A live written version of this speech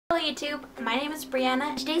Hello YouTube, my name is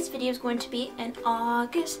Brianna. Today's video is going to be an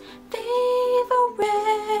August favorites.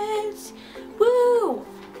 Woo!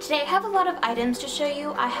 Today I have a lot of items to show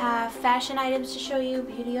you. I have fashion items to show you,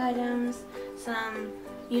 beauty items, some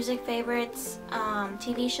music favorites,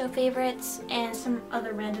 TV show favorites, and some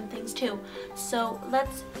other random things too. So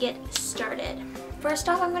let's get started. First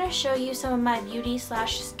off, I'm going to show you some of my beauty /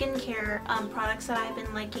 skincare products that I've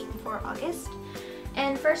been liking for August.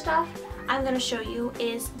 And first off, I'm going to show you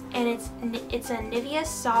it's a Nivea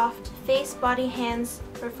Soft Face, Body, Hands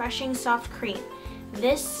Refreshing Soft Cream.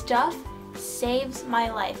 This stuff saves my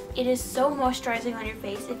life. It is so moisturizing on your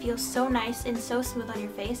face. It feels so nice and so smooth on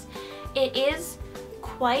your face. It is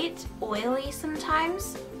quite oily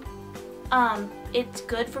sometimes. It's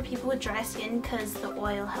good for people with dry skin because the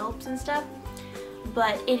oil helps and stuff.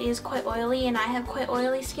 But it is quite oily and I have quite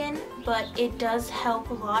oily skin, but it does help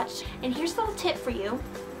a lot. And here's a little tip for you.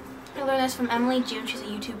 I learned this from Emily June, she's a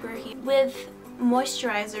YouTuber. With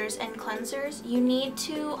moisturizers and cleansers, you need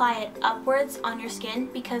to apply it upwards on your skin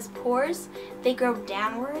because pores, they grow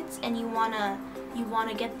downwards and you wanna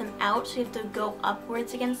get them out, so you have to go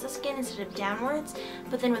upwards against the skin instead of downwards.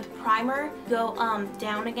 But then with primer, go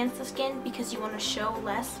down against the skin because you want to show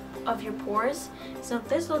less of your pores. So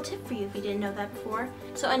there's a little tip for you if you didn't know that before.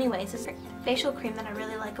 So anyways, this is a facial cream that I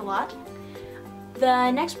really like a lot. The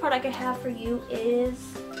next product I have for you is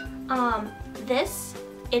this.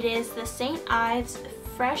 It is the St. Ives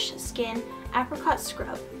Fresh Skin Apricot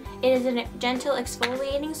Scrub. It is a gentle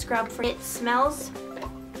exfoliating scrub. It smells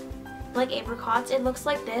like apricots. It looks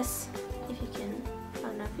like this. If you can, I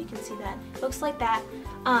don't know if you can see that. It looks like that.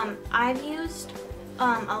 I've used a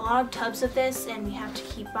lot of tubs of this, and we have to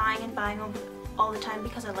keep buying and buying all the time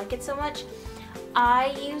because I like it so much.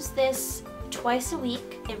 I use this twice a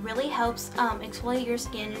week. It really helps exfoliate your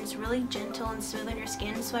skin, and it's really gentle and smooth on your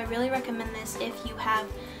skin. So I really recommend this if you have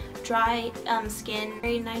dry skin.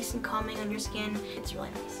 Very nice and calming on your skin. It's really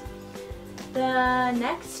nice. The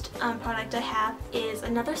next product I have is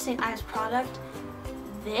another St. Ives product.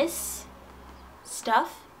 This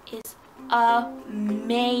stuff is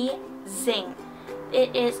amazing.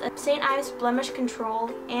 It is a St. Ives Blemish Control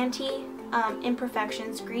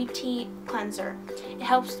Anti-Imperfections Green Tea Cleanser. It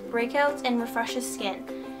helps breakouts and refreshes skin.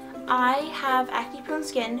 I have acne-prone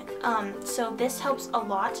skin, so this helps a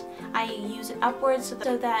lot. I use it upwards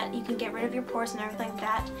so that you can get rid of your pores and everything like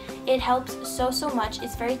that. It helps so much.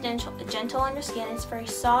 It's very gentle on your skin. It's very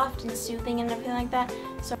soft and soothing and everything like that.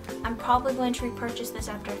 So I'm probably going to repurchase this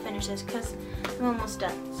after I finish this because I'm almost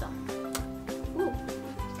done. So, ooh.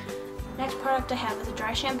 Next product I have is a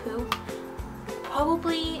dry shampoo.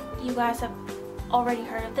 Probably you guys have already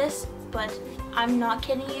heard of this, but I'm not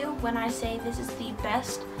kidding you when I say this is the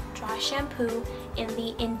best dry shampoo in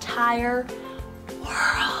the entire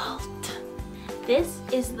world. This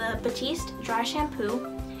is the Batiste dry shampoo.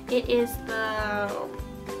 It is the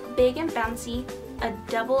Big and Bouncy, a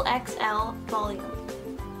double XL volume.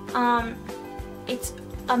 It's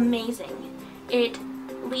amazing. It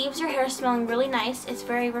leaves your hair smelling really nice. It's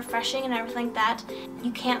very refreshing and everything like that.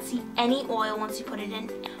 You can't see any oil once you put it in.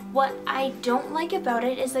 What I don't like about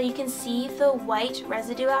it is that you can see the white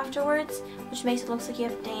residue afterwards, which makes it look like you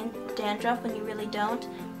have dandruff when you really don't,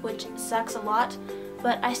 which sucks a lot.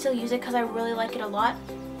 But I still use it because I really like it a lot.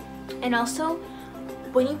 And also,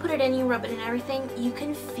 when you put it in, you rub it and everything, you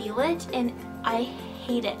can feel it, and I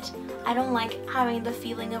hate it. I don't like having the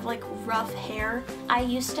feeling of like rough hair. I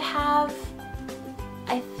used to have,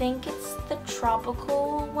 I think it's the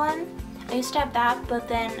tropical one. I used to have that, but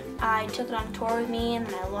then I took it on a tour with me and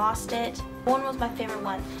then I lost it. One was my favorite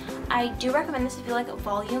one. I do recommend this if you like a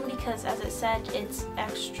volume because, as it said, it's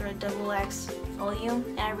extra double X volume,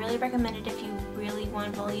 and I really recommend it if you really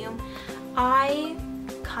want volume. I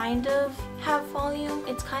kind of have volume.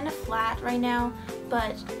 It's kind of flat right now,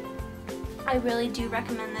 but I really do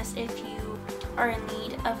recommend this if you are in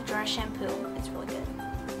need of dry shampoo. It's really good.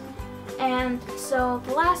 And so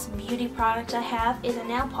the last beauty product I have is a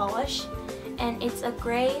nail polish, and it's a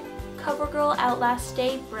gray CoverGirl Outlast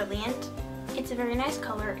Stay Brilliant. It's a very nice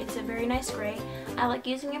color. It's a very nice gray. I like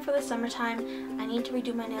using it for the summertime. I need to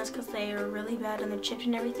redo my nails because they are really bad and they're chipped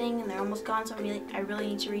and everything, and they're almost gone, so I really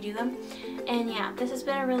need to redo them. And yeah, this has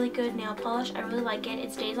been a really good nail polish. I really like it.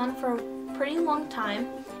 It stays on for a pretty long time,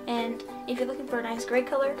 and if you're looking for a nice gray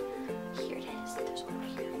color, here it is. There's one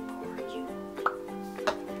right here for you.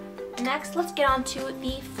 Next, let's get on to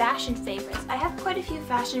the fashion favorites. I have quite a few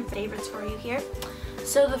fashion favorites for you here.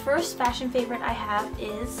 So the first fashion favorite I have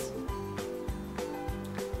is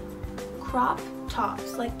crop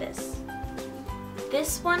tops like this.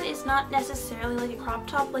 This one is not necessarily like a crop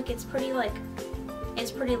top, like it's pretty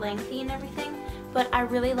lengthy and everything, but I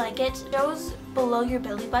really like it. It goes below your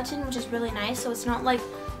belly button, which is really nice, so it's not like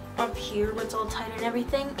up here where it's all tight and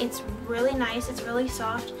everything. It's really nice, it's really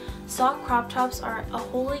soft. Sock crop tops are a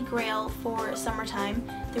holy grail for summertime.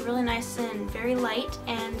 They're really nice and very light,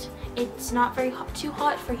 and it's not very too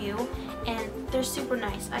hot for you, and they're super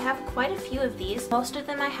nice. I have quite a few of these. Most of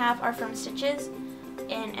them I have are from Stitches,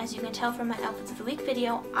 and as you can tell from my Outfits of the Week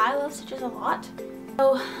video, I love Stitches a lot.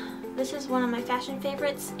 So this is one of my fashion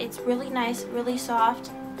favorites. It's really nice, really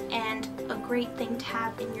soft, and a great thing to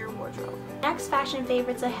have in your wardrobe. Next fashion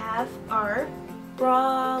favorites I have are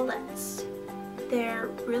bralettes. They're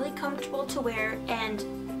really comfortable to wear,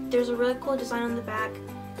 and there's a really cool design on the back.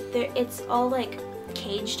 It's all like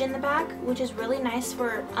caged in the back, which is really nice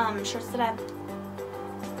for shirts that have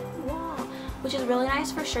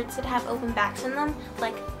shirts that have open backs in them.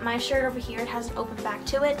 Like my shirt over here, it has an open back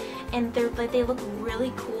to it, and they look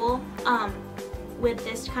really cool with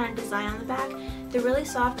this kind of design on the back. They're really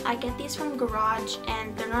soft. I get these from Garage,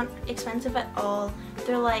 and they're not expensive at all.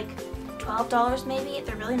 They're like $12 maybe.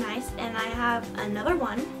 They're really nice, and I have another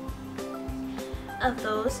one of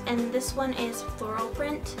those, and this one is floral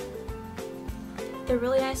print. They're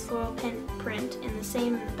really nice floral print in the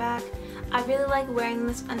same in the back. I really like wearing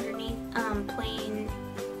this underneath plain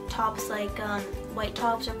tops like white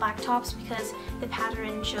tops or black tops because the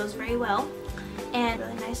pattern shows very well, and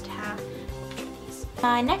really nice to have.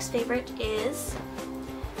 My next favorite is,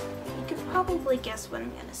 you could probably guess what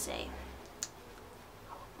I'm gonna say.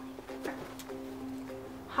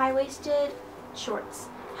 High-waisted shorts.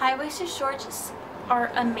 High-waisted shorts are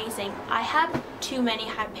amazing. I have too many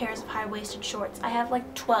pairs of high-waisted shorts. I have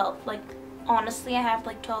like 12. Like honestly, I have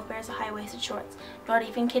like 12 pairs of high-waisted shorts. Not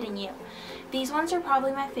even kidding you. These ones are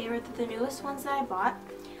probably my favorite. They're the newest ones that I bought.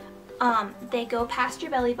 They go past your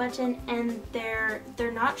belly button, and they're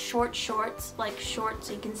not short shorts, like short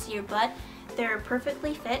so you can see your butt. They're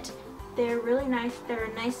perfectly fit. They're really nice. They're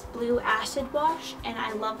a nice blue acid wash, and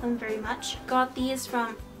I love them very much. Got these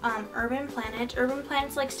from Urban Planet. Urban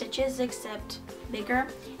Planet's like Stitches except bigger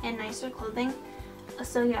and nicer clothing.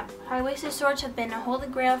 So yeah, high-waisted shorts have been a holy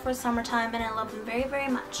grail for summertime, and I love them very, very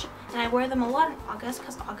much. And I wear them a lot in August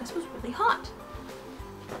because August was really hot.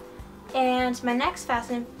 And my next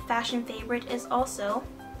fashion favorite is also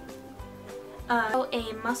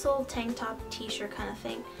a muscle tank top t-shirt kind of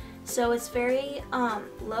thing. So it's very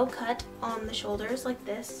low cut on the shoulders like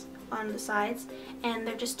this, on the sides, and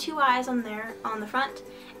they're just two eyes on there on the front,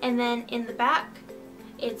 and then in the back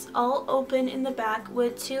it's all open in the back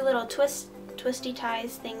with two little twisty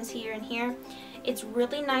ties things here and here. It's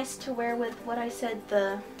really nice to wear with what I said,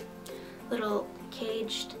 the little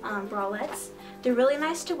caged bralettes. They're really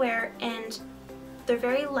nice to wear, and they're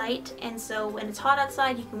very light, and so when it's hot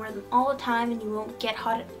outside you can wear them all the time and you won't get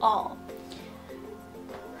hot at all.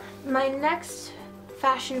 My next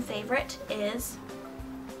fashion favorite is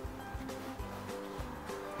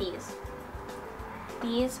these.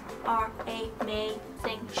 These are amazing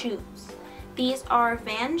shoes. These are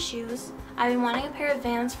Vans shoes. I've been wanting a pair of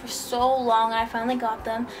Vans for so long, and I finally got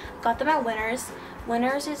them. Got them at Winners.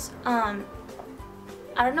 Winners is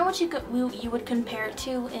I don't know what you would compare it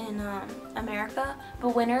to in America,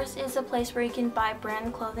 but Winners is a place where you can buy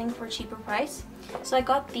brand clothing for a cheaper price. So I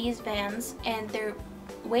got these Vans, and they're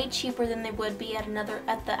way cheaper than they would be at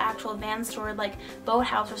the actual Vans store, like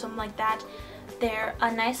Boathouse or something like that. They're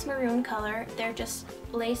a nice maroon color. They're just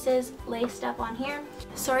laces laced up on here.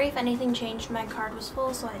 Sorry if anything changed, my card was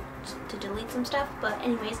full, so I had to delete some stuff. But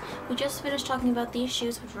anyways, we just finished talking about these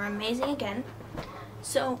shoes, which were amazing again.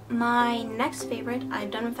 So my next favorite, I'm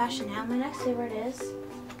done with fashion now, my next favorite is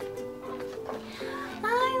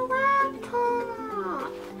my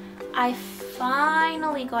laptop. I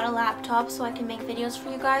finally got a laptop so I can make videos for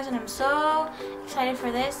you guys, and I'm so excited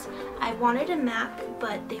for this. I wanted a Mac,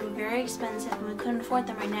 but they were very expensive and we couldn't afford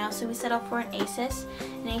them right now, so we settled for an Asus.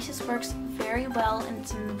 And Asus works very well, and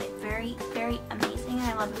it's very, very amazing, and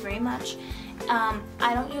I love it very much.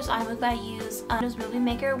 I don't use iMovie, but I use Windows Movie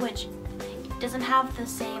Maker, which doesn't have the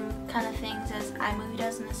same kind of things as iMovie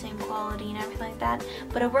does and the same quality and everything like that,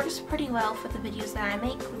 but it works pretty well for the videos that I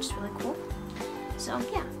make, which is really cool. So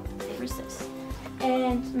yeah, favorite's this.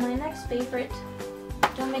 And my next favorite,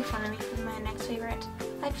 don't make fun of me for my next favorite,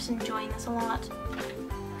 I'm just enjoying this a lot.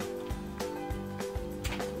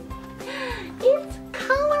 It's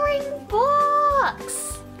coloring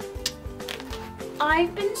books!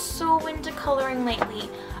 I've been so into coloring lately.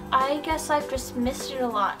 I guess I've just missed it a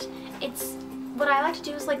lot. What I like to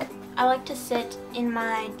do is I like to sit in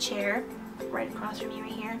my chair right across from me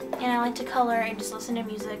right here, and I like to color and just listen to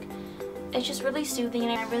music. It's just really soothing,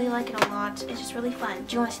 and I really like it a lot. It's just really fun.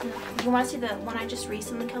 Do you want to see the one I just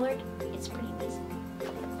recently colored? It's pretty amazing.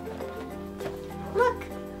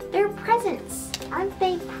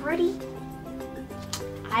 they pretty?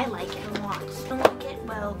 I like it a lot. Don't like it?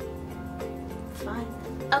 Well, it's fine.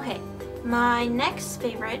 Okay, my next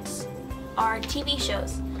favorites are TV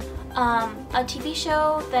shows. A TV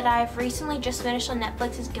show that I've recently just finished on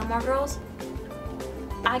Netflix is Gilmore Girls.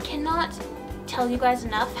 I cannot tell you guys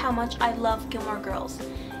enough how much I love Gilmore Girls.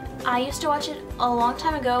 I used to watch it a long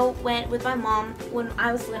time ago with my mom when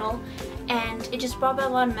I was little, and it just brought back a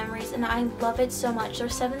lot of memories, and I love it so much.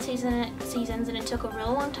 There's 7 seasons and it took a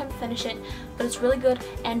really long time to finish it, but it's really good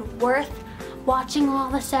and worth watching all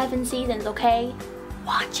the 7 seasons, okay?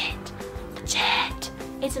 Watch it. Legit.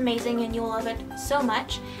 It's amazing and you'll love it so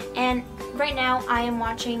much. And right now I am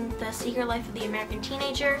watching The Secret Life of the American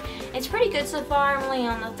Teenager. It's pretty good so far. I'm only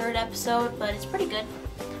on the 3rd episode, but it's pretty good.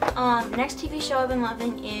 The next TV show I've been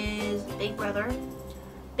loving is Big Brother.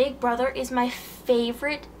 Big Brother is my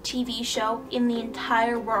favorite TV show in the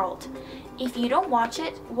entire world. If you don't watch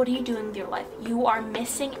it, what are you doing with your life? You are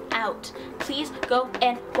missing out. Please go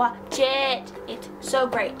and watch it. It's so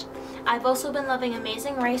great. I've also been loving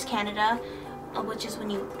Amazing Race Canada, which is when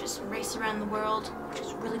you just race around the world, which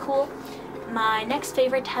is really cool. My next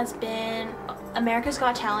favorite has been America's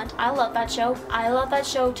Got Talent. I love that show. I love that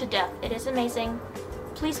show to death. It is amazing.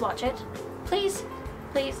 Please watch it. Please,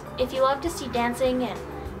 please. If you love to see dancing and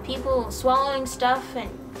people swallowing stuff and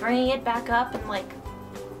bringing it back up and like,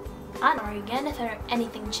 I don't know again if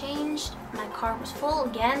anything changed. My car was full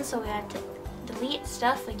again, so we had to delete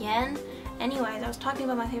stuff again. Anyways, I was talking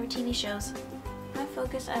about my favorite TV shows. Am I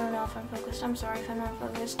focused? I don't know if I'm focused. I'm sorry if I'm not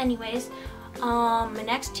focused. Anyways, my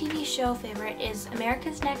next TV show favorite is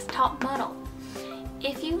America's Next Top Model.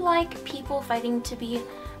 If you like people fighting to be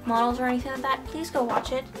models or anything like that, please go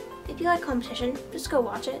watch it. If you like competition, just go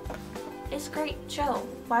watch it. It's a great show.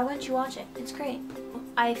 Why wouldn't you watch it? It's great.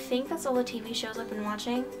 I think that's all the TV shows I've been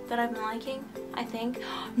watching that I've been liking. I think.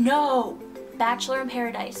 No! Bachelor in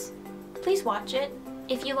Paradise. Please watch it.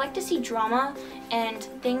 If you like to see drama and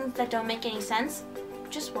things that don't make any sense,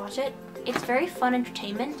 just watch it. It's very fun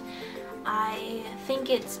entertainment. I think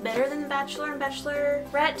it's better than The Bachelor and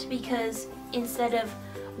Bachelorette because instead of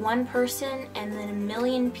one person and then a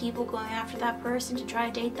million people going after that person to try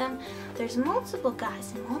to date them, there's multiple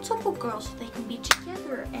guys and multiple girls so they can be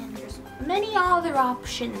together, and there's many other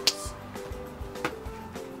options.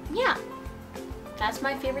 Yeah, that's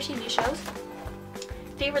my favorite TV shows.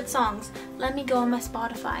 Favorite songs. Let me go on my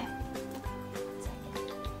Spotify.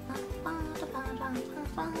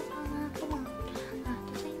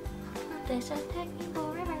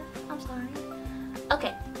 I'm sorry.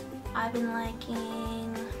 Okay, I've been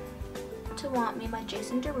liking To Want Me by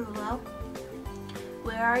Jason Derulo,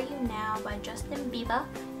 Where Are You Now by Justin Bieber,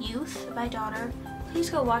 Youth by Daughter. Please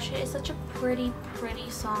go watch it. It's such a pretty, pretty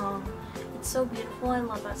song. It's so beautiful. I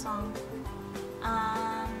love that song.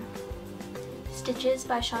 Stitches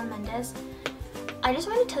by Shawn Mendes. I just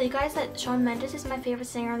want to tell you guys that Shawn Mendes is my favorite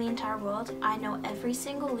singer in the entire world. I know every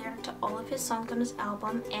single lyric to all of his songs on his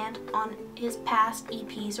album and on his past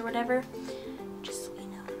EPs or whatever. Just so you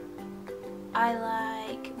know. I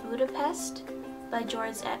like Budapest by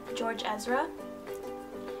George Ezra.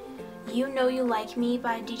 You Know You Like Me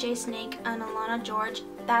by DJ Snake and Alana George.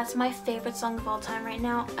 That's my favorite song of all time right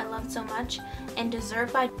now. I love it so much. And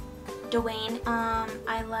Dessert by Dwayne.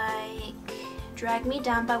 I like Drag Me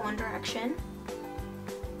Down by One Direction.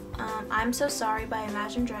 I'm So Sorry by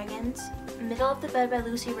Imagine Dragons. Middle of the Bed by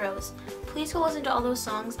Lucy Rose. Please go listen to all those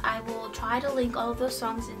songs. I will try to link all of those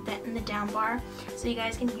songs in the down bar so you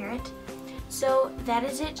guys can hear it. So that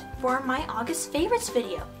is it for my August favorites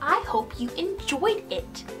video. I hope you enjoyed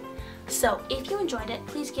it. So if you enjoyed it,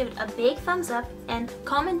 please give it a big thumbs up and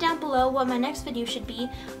comment down below what my next video should be.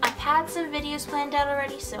 I've had some videos planned out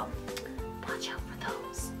already, so watch out for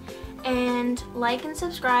those. And like and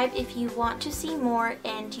subscribe if you want to see more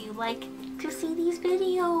and you like to see these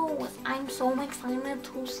videos. I'm so excited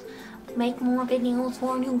to make more videos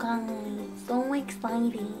for you guys. So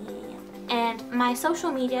excited. And my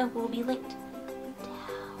social media will be linked down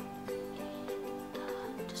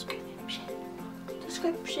in the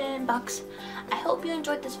description box. I hope you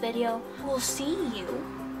enjoyed this video. We'll see you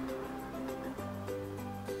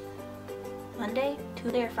Monday,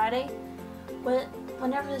 Tuesday, or Friday.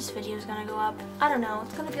 Whenever this video is gonna go up. I don't know.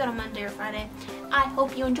 It's gonna be on a Monday or Friday. I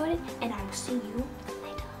hope you enjoyed it, and I will see you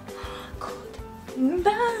later.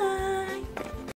 Goodbye.